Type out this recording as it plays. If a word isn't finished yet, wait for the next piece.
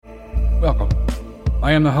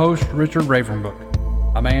I am the host, Richard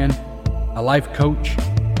Ravenbrook, a man, a life coach,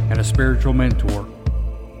 and a spiritual mentor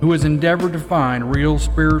who has endeavored to find real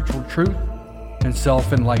spiritual truth and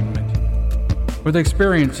self-enlightenment. With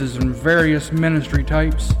experiences in various ministry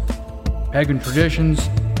types, pagan traditions,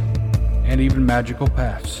 and even magical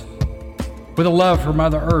paths. With a love for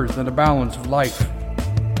Mother Earth and a balance of life,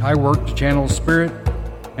 I work to channel spirit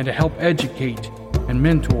and to help educate and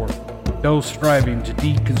mentor those striving to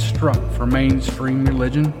deconstruct from mainstream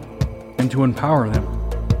religion and to empower them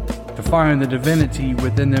to find the divinity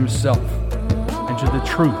within themselves and to the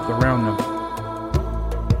truth around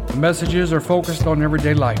them. The messages are focused on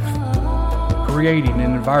everyday life, creating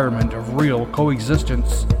an environment of real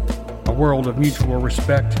coexistence, a world of mutual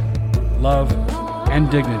respect, love,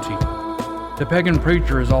 and dignity. The pagan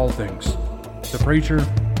preacher is all things, the preacher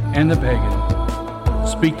and the pagan,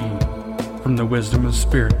 speaking from the wisdom of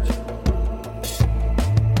spirit.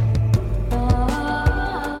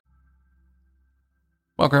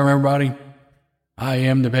 Welcome, everybody. I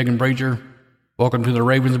am the pagan preacher. Welcome to the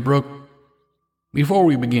Ravensbrook. Before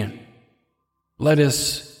we begin, let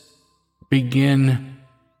us begin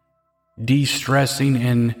de-stressing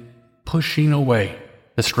and pushing away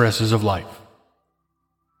the stresses of life.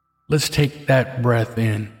 Let's take that breath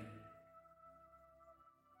in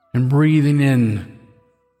and breathing in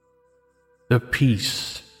the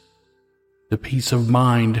peace of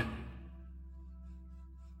mind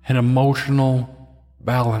and emotional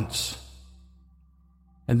balance.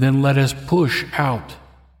 And then let us push out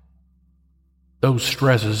those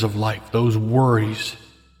stresses of life, those worries.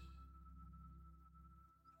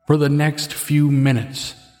 For the next few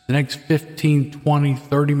minutes, the next 15, 20,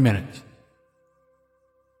 30 minutes,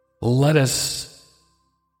 let us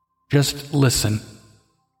just listen.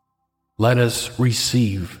 Let us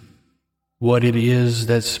receive what it is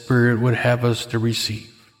that Spirit would have us to receive.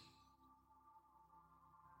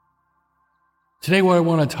 Today, what I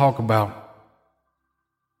want to talk about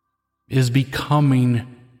is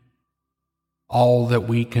becoming all that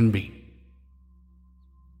we can be.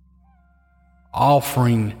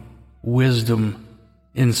 Offering wisdom,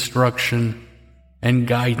 instruction, and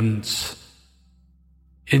guidance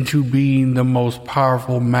into being the most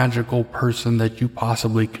powerful, magical person that you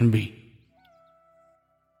possibly can be.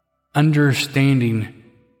 Understanding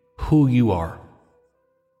who you are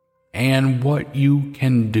and what you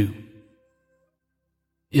can do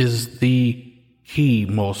is the key,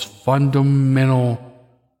 most fundamental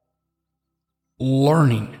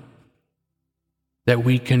learning that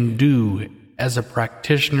we can do as a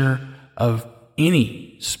practitioner of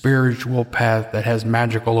any spiritual path that has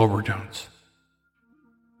magical overtones.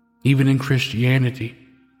 Even in Christianity,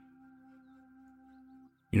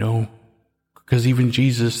 because even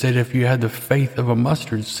Jesus said if you had the faith of a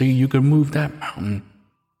mustard seed, you could move that mountain.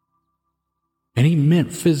 And he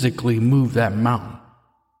meant physically move that mountain.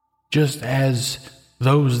 Just as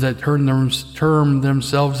those that term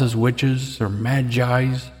themselves as witches or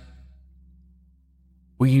magis,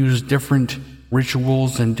 we use different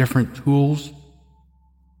rituals and different tools,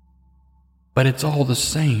 but it's all the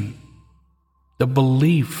same. The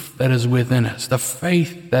belief that is within us, the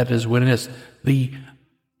faith that is within us, the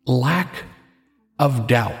lack of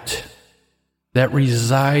doubt that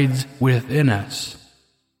resides within us.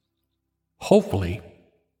 Hopefully,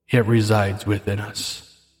 it resides within us.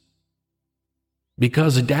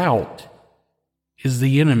 Because doubt is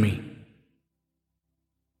the enemy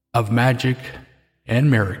of magic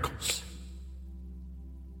and miracles.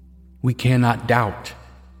 We cannot doubt.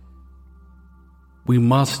 We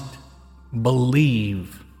must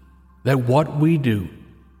believe that what we do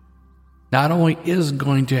not only is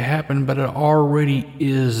going to happen, but it already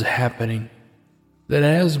is happening. That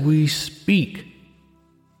as we speak,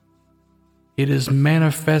 it is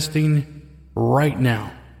manifesting right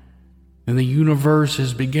now. And the universe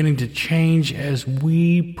is beginning to change as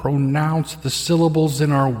we pronounce the syllables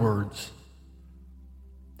in our words.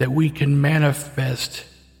 That we can manifest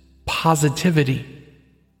positivity,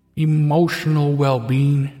 emotional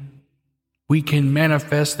well-being. We can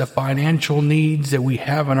manifest the financial needs that we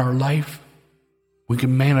have in our life. We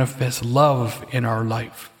can manifest love in our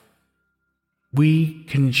life. We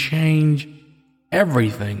can change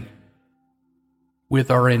everything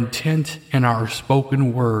with our intent and our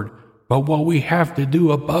spoken word. But what we have to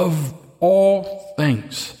do above all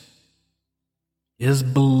things is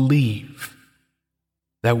believe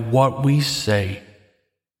that what we say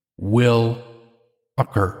will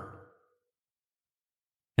occur.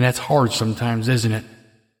 And that's hard sometimes, isn't it?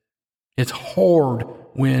 It's hard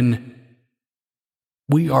when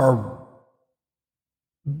we are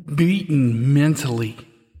beaten mentally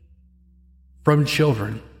from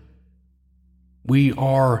children We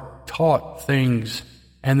are taught things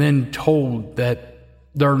and then told that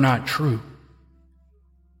they're not true.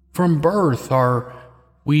 From birth,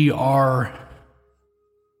 we are,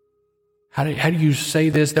 how do you say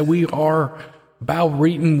this? That we are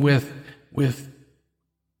browbeaten with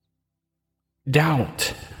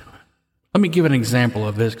doubt. Let me give an example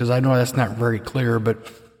of this, because I know that's not very clear, but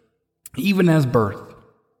even as birth,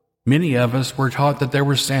 many of us were taught that there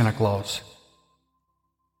was Santa Claus.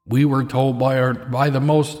 We were told by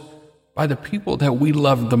the people that we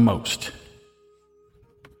loved the most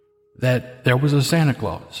that there was a Santa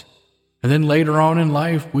Claus. And then later on in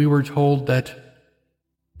life, we were told that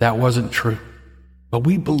that wasn't true. But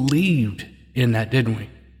we believed in that, didn't we?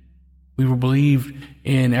 We believed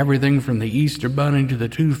in everything from the Easter Bunny to the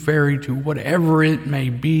Tooth Fairy to whatever it may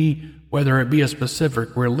be, whether it be a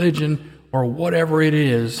specific religion or whatever it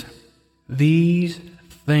is. These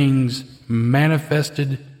things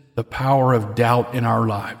manifested the power of doubt in our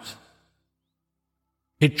lives.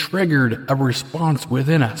 It triggered a response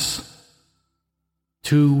within us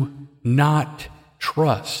to not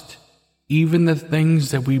trust even the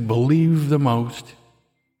things that we believe the most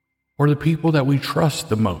or the people that we trust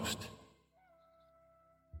the most.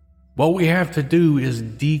 What we have to do is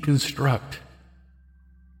deconstruct.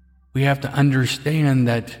 We have to understand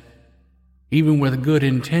that even with good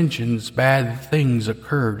intentions, bad things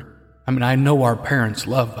occurred. I mean, I know our parents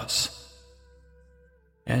love us,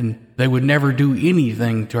 and they would never do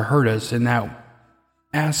anything to hurt us in that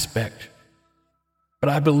aspect. But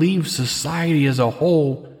I believe society as a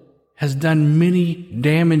whole has done many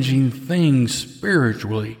damaging things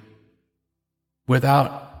spiritually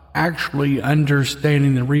without actually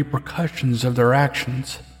understanding the repercussions of their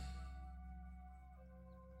actions.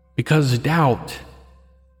 Because doubt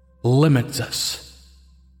limits us.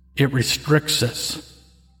 It restricts us.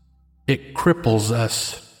 It cripples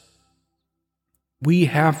us. We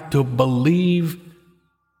have to believe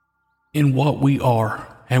in what we are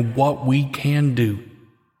and what we can do.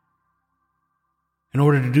 In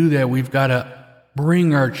order to do that, we've got to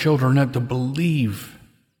bring our children up to believe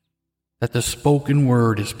that the spoken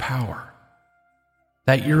word is power.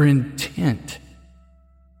 That your intent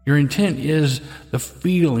is the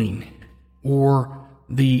feeling or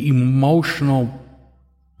the emotional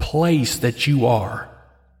place that you are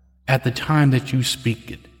at the time that you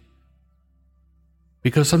speak it.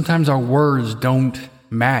 Because sometimes our words don't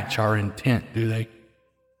match our intent, do they?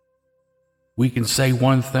 We can say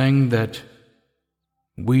one thing that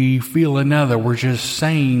we feel another. We're just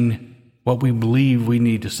saying what we believe we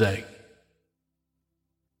need to say.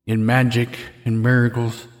 In magic and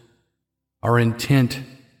miracles, our intent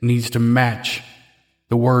needs to match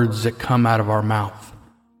the words that come out of our mouth.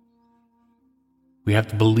 We have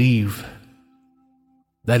to believe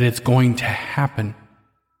that it's going to happen.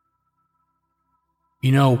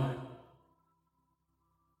 You know,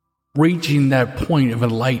 reaching that point of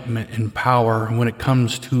enlightenment and power when it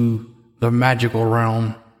comes to the magical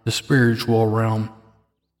realm, the spiritual realm,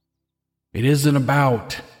 it isn't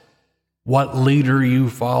about what leader you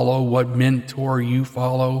follow, what mentor you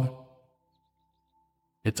follow.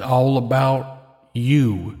 It's all about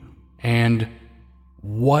you and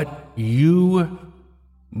what you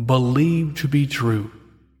believe to be true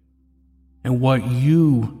and what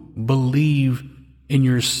you believe in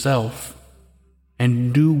yourself.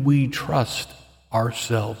 And do we trust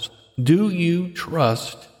ourselves? Do you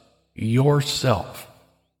trust yourself?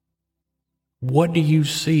 What do you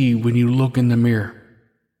see when you look in the mirror?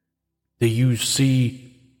 Do you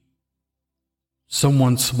see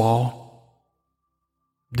someone small?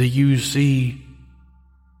 Do you see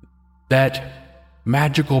that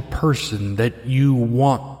magical person that you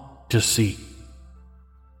want to see?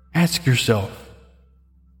 Ask yourself,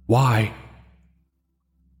 why?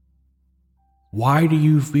 Why do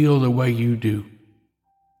you feel the way you do?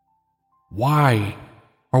 Why,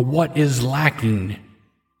 or what is lacking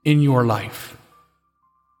in your life?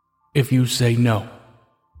 If you say no.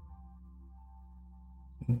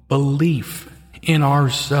 Belief in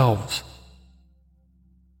ourselves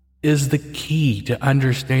is the key to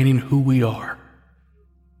understanding who we are.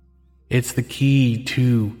 It's the key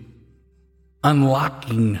to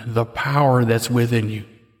unlocking the power that's within you.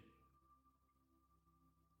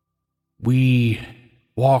 We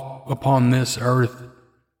walk upon this earth.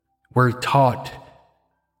 We're taught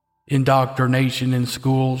indoctrination in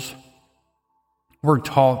schools. We're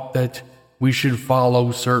taught that we should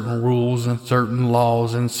follow certain rules and certain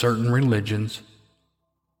laws and certain religions.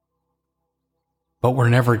 But we're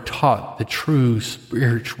never taught the true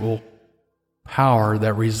spiritual power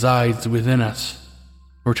that resides within us.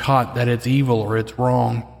 We're taught that it's evil or it's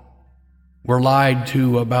wrong. We're lied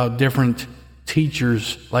to about different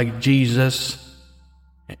teachers like Jesus,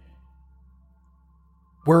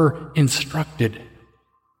 we're instructed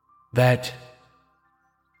that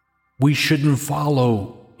we shouldn't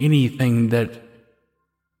follow anything that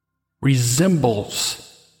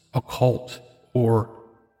resembles a cult or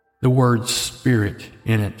the word spirit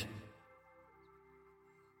in it.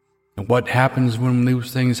 And what happens when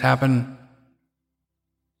those things happen?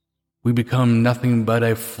 We become nothing but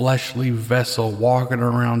a fleshly vessel walking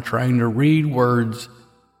around trying to read words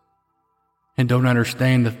and don't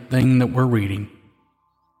understand the thing that we're reading.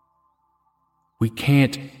 We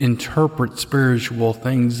can't interpret spiritual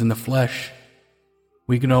things in the flesh.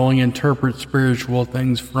 We can only interpret spiritual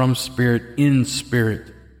things from spirit in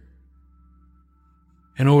spirit.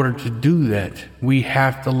 In order to do that, we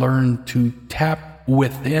have to learn to tap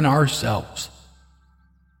within ourselves.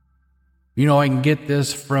 I can get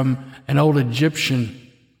this from an old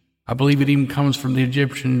Egyptian. I believe it even comes from the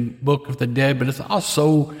Egyptian Book of the Dead, but it's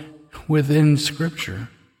also within Scripture.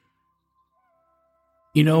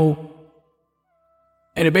 And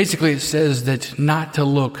it says that not to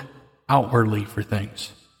look outwardly for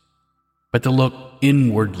things, but to look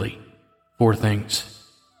inwardly for things.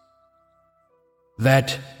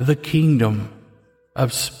 That the kingdom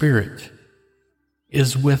of spirit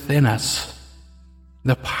is within us.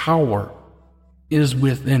 The power is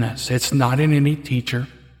within us. It's not in any teacher.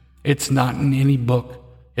 It's not in any book.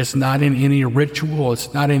 It's not in any ritual.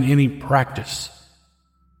 It's not in any practice.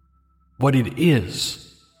 What it is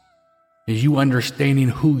you understanding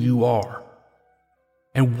who you are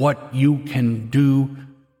and what you can do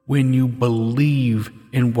when you believe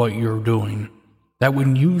in what you're doing. That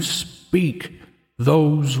when you speak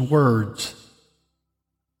those words,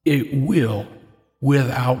 it will,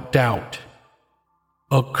 without doubt,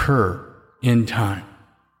 occur in time.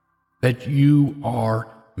 That you are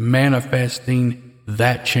manifesting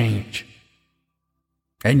that change.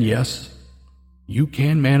 And yes, you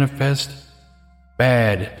can manifest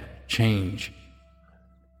bad change,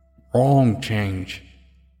 wrong change.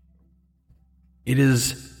 It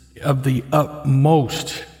is of the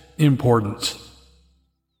utmost importance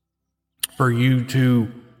for you to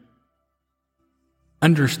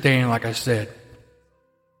understand, like I said,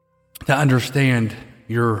 to understand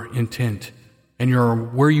your intent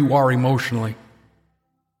and where you are emotionally.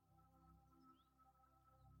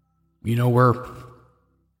 We're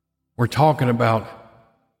talking about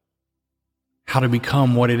how to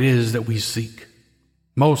become what it is that we seek.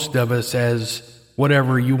 Most of us, as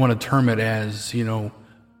whatever you want to term it as,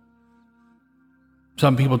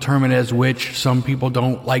 some people term it as witch. Some people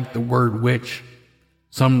don't like the word witch.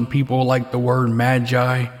 Some people like the word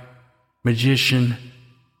magi, magician.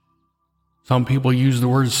 Some people use the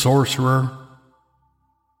word sorcerer.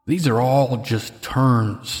 These are all just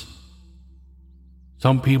terms.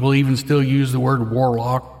 Some people even still use the word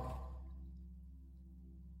warlock.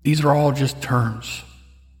 These are all just terms.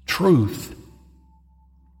 Truth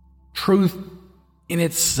in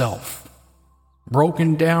itself,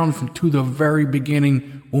 broken down to the very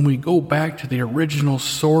beginning, when we go back to the original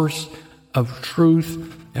source of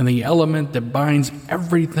truth and the element that binds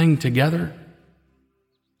everything together,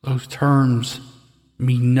 those terms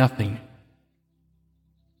mean nothing.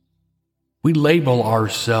 We label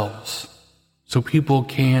ourselves so people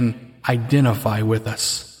can identify with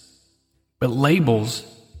us, but labels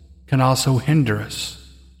can also hinder us.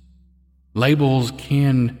 Labels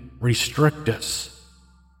can restrict us.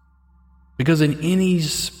 Because in any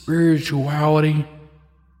spirituality,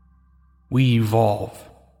 we evolve.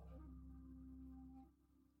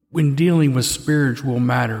 When dealing with spiritual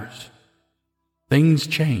matters, things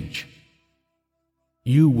change.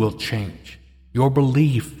 You will change. Your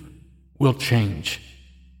belief will change.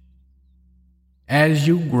 As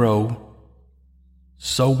you grow,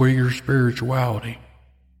 so will your spirituality.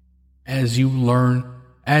 As you learn,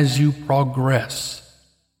 as you progress,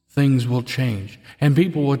 things will change. And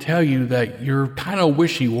people will tell you that you're kind of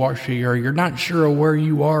wishy-washy, or you're not sure of where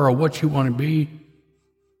you are or what you want to be.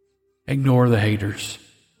 Ignore the haters.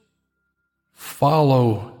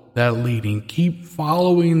 Follow that leading. Keep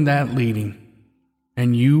following that leading,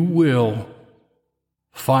 and you will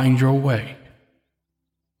find your way.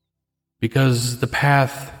 Because the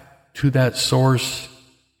path to that source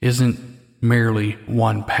isn't merely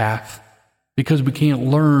one path. Because we can't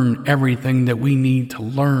learn everything that we need to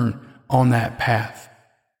learn on that path.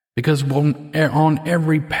 Because on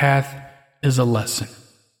every path is a lesson.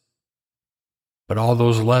 But all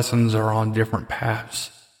those lessons are on different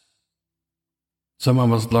paths. Some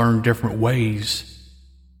of us learn different ways.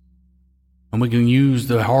 And we can use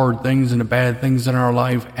the hard things and the bad things in our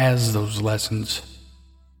life as those lessons.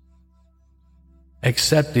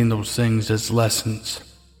 accepting those things as lessons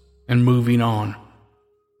and moving on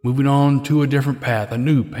to a different path, a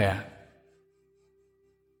new path.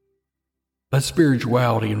 But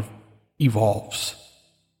spirituality evolves.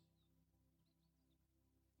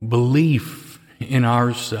 Belief in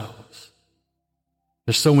ourselves.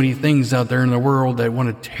 There's so many things out there in the world that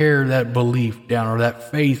want to tear that belief down or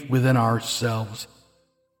that faith within ourselves.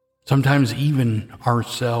 Sometimes even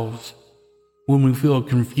ourselves, when we feel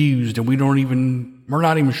confused and we're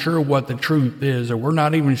not even sure what the truth is, or we're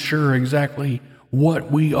not even sure exactly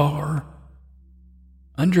what we are.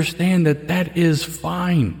 Understand that that is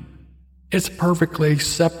fine. It's perfectly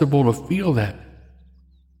acceptable to feel that.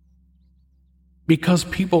 Because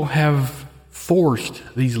people have forced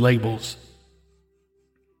these labels,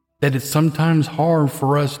 that it's sometimes hard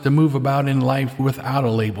for us to move about in life without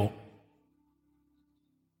a label.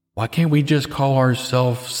 Why can't we just call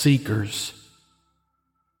ourselves seekers?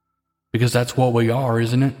 Because that's what we are,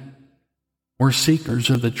 isn't it? We're seekers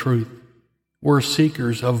of the truth. We're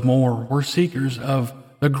seekers of more. We're seekers of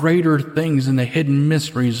the greater things and the hidden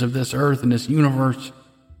mysteries of this earth and this universe.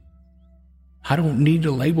 I don't need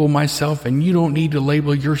to label myself, and you don't need to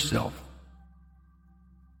label yourself.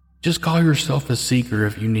 Just call yourself a seeker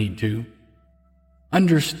if you need to.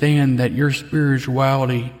 Understand that your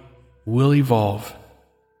spirituality will evolve.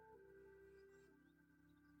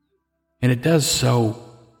 And it does so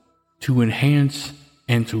to enhance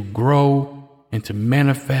and to grow and to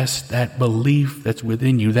manifest that belief that's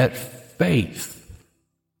within you, that faith.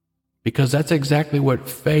 Because that's exactly what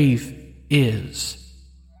faith is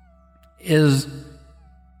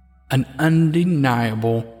an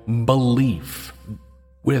undeniable belief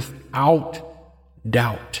without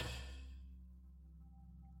doubt.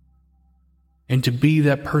 And to be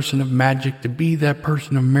that person of magic, to be that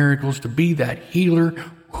person of miracles, to be that healer,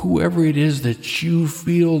 whoever it is that you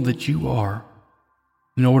feel that you are,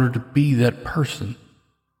 in order to be that person,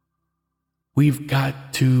 we've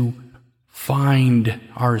got to find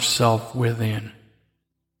ourselves within.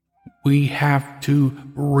 We have to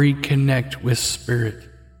reconnect with spirit.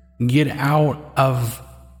 Get out of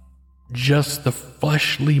just the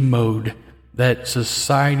fleshly mode that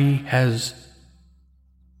society has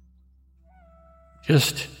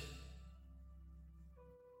just...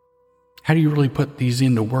 How do you really put these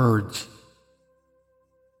into words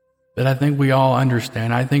that I think we all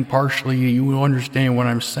understand? I think partially you will understand what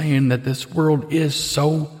I'm saying, that this world is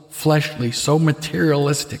so fleshly, so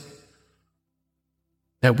materialistic,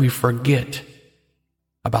 that we forget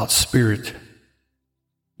about spirit.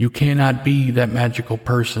 You cannot be that magical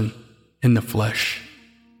person in the flesh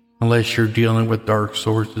unless you're dealing with dark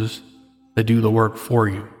sources that do the work for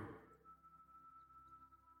you.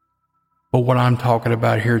 But what I'm talking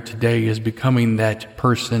about here today is becoming that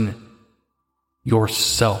person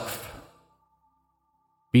yourself.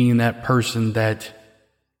 Being that person that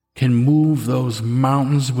can move those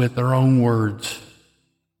mountains with their own words,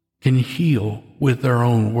 can heal with their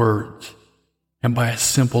own words, and by a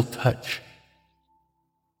simple touch,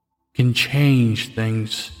 can change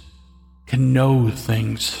things, can know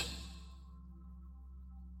things,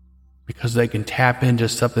 because they can tap into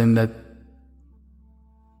something that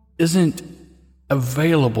isn't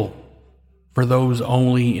available for those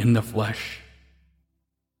only in the flesh.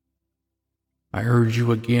 I urge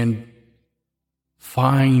you again,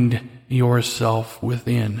 find yourself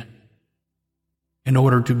within in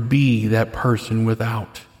order to be that person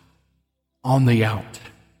without, on the out.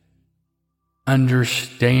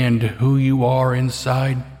 Understand who you are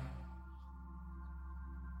inside.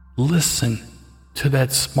 Listen to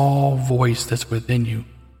that small voice that's within you.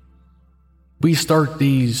 We start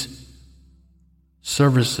these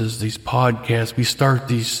services, these podcasts, we start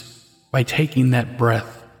these by taking that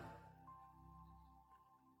breath,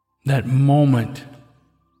 that moment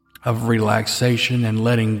of relaxation and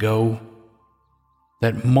letting go,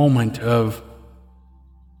 that moment of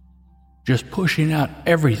just pushing out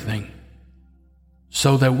everything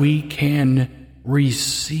so that we can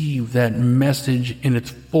receive that message in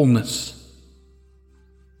its fullness.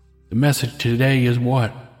 The message today is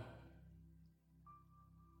what?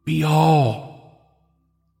 Be all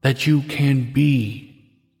that you can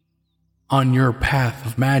be on your path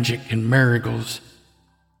of magic and miracles.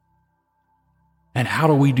 And how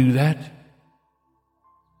do we do that?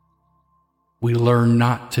 We learn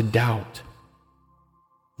not to doubt.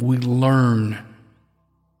 We learn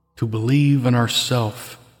to believe in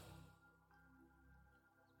ourselves.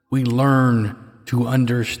 We learn to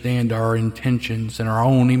understand our intentions and our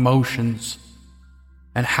own emotions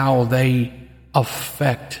and how they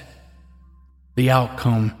affect the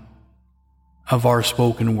outcome of our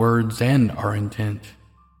spoken words and our intent.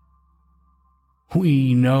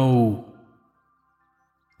 We know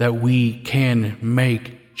that we can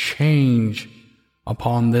make change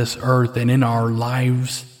upon this earth and in our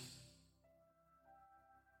lives.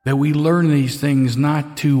 That we learn these things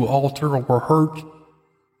not to alter or hurt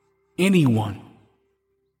anyone,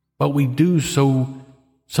 but we do so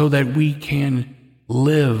that we can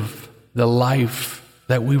live the life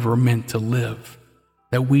that we were meant to live,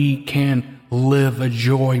 that we can live a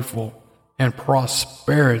joyful and a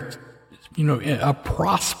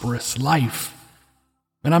prosperous life.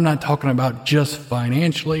 And I'm not talking about just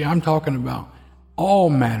financially, I'm talking about all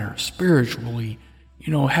matters, spiritually,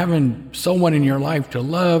 having someone in your life to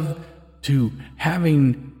love, to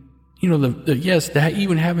having,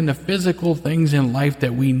 even having the physical things in life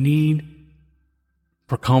that we need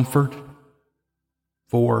for comfort,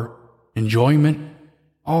 for enjoyment.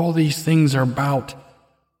 All these things are about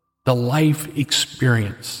the life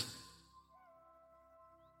experience.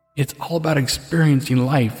 It's all about experiencing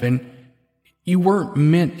life, and you weren't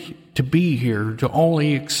meant to be here to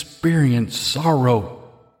only experience sorrow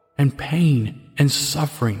and pain and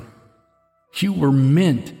suffering. You were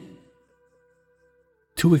meant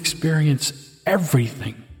to experience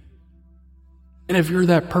everything. And if you're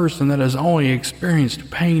that person that has only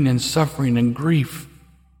experienced pain and suffering and grief,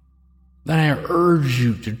 then I urge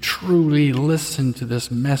you to truly listen to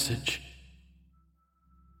this message,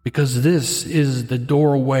 because this is the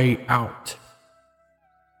doorway out.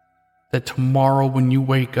 That tomorrow when you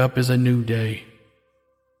wake up is a new day.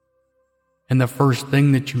 And the first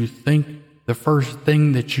thing that you think, the first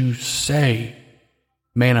thing that you say,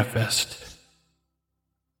 manifest.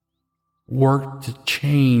 Work to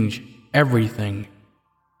change everything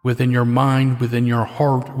within your mind, within your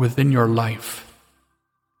heart, within your life.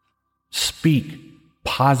 Speak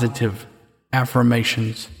positive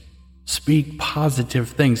affirmations. Speak positive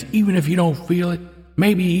things, even if you don't feel it,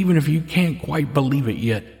 maybe even if you can't quite believe it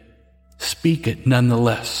yet. Speak it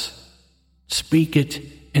nonetheless. Speak it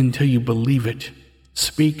until you believe it.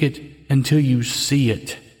 Speak it until you see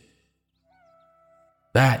it.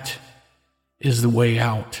 That is the way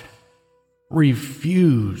out.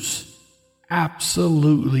 Refuse,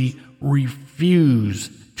 absolutely refuse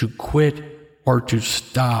to quit or to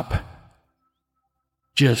stop.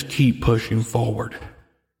 Just keep pushing forward.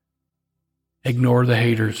 Ignore the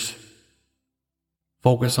haters.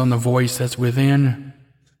 Focus on the voice that's within.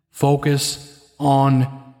 Focus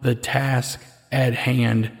on the task at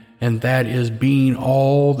hand, and that is being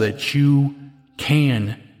all that you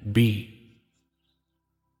can be.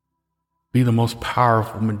 Be the most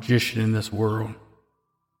powerful magician in this world.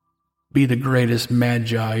 Be the greatest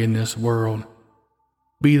magi in this world.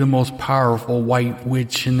 Be the most powerful white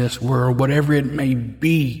witch in this world, whatever it may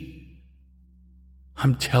be.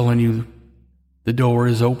 I'm telling you, the door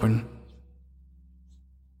is open.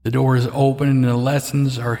 The door is open and the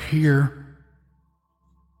lessons are here.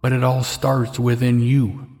 But it all starts within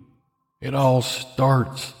you. It all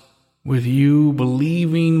starts with you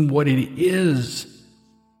believing what it is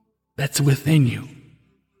that's within you.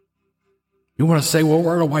 You want to say, well,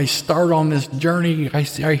 where do I start on this journey? I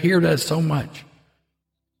hear that so much.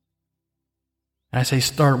 And I say,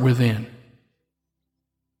 start within.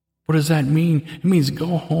 What does that mean? It means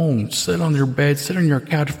go home, sit on your bed, sit on your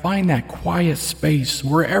couch, find that quiet space,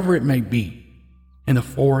 wherever it may be, in the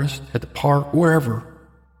forest, at the park, wherever.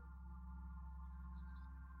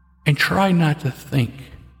 And try not to think,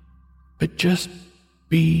 but just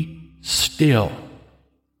be still.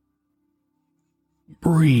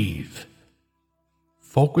 Breathe.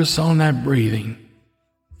 Focus on that breathing.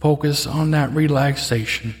 Focus on that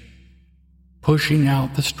relaxation. Pushing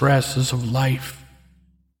out the stresses of life.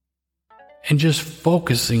 And just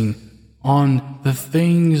focusing on the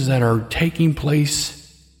things that are taking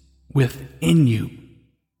place within you.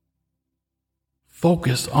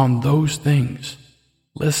 Focus on those things.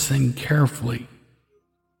 Listen carefully.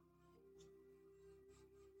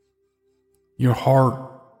 Your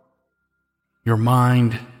heart, your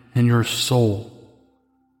mind, and your soul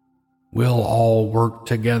will all work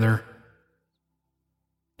together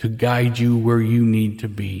to guide you where you need to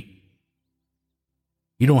be.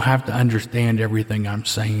 You don't have to understand everything I'm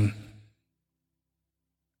saying.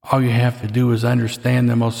 All you have to do is understand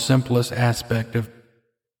the most simplest aspect of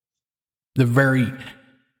the very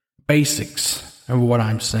basics of what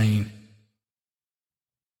I'm saying.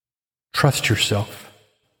 Trust yourself.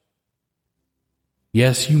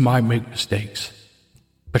 Yes, you might make mistakes,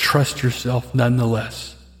 but trust yourself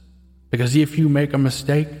nonetheless. Because if you make a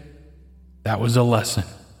mistake, that was a lesson,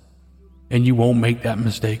 and you won't make that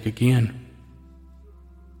mistake again.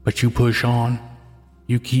 But you push on,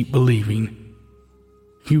 you keep believing,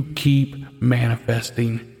 you keep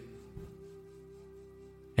manifesting,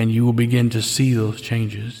 will begin to see those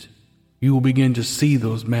changes. You will begin to see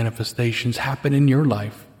those manifestations happen in your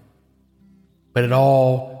life. But it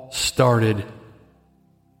all started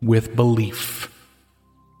with belief.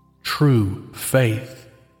 True faith.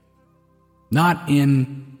 Not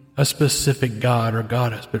in a specific god or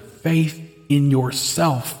goddess, but faith in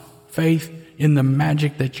yourself. Faith in the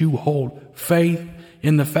magic that you hold. Faith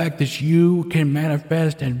in the fact that you can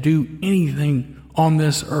manifest and do anything on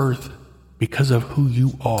this earth because of who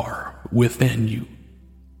you are within you.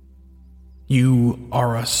 You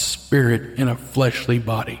are a spirit in a fleshly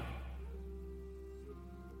body.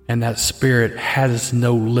 And that spirit has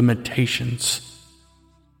no limitations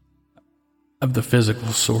of the physical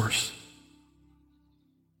source.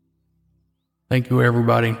 Thank you,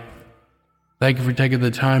 everybody. Thank you for taking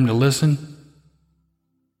the time to listen.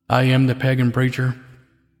 I am the Pagan Preacher,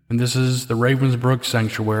 and this is the Ravensbrook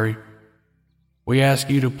Sanctuary. We ask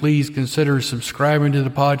you to please consider subscribing to the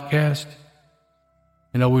podcast,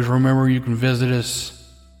 and always remember you can visit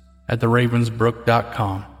us at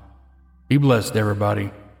theravensbrook.com. Be blessed,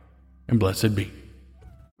 everybody, and blessed be.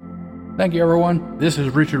 Thank you, everyone. This is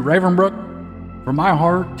Richard Ravenbrook. From my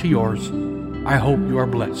heart to yours, I hope you are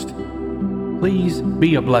blessed. Please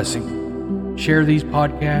be a blessing. Share these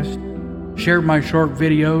podcasts. Share my short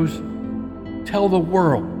videos. Tell the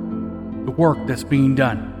world the work that's being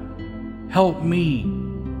done. Help me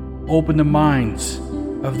open the minds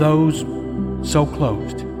of those so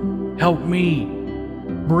closed. Help me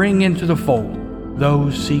bring into the fold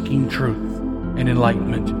those seeking truth and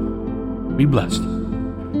enlightenment. Be blessed.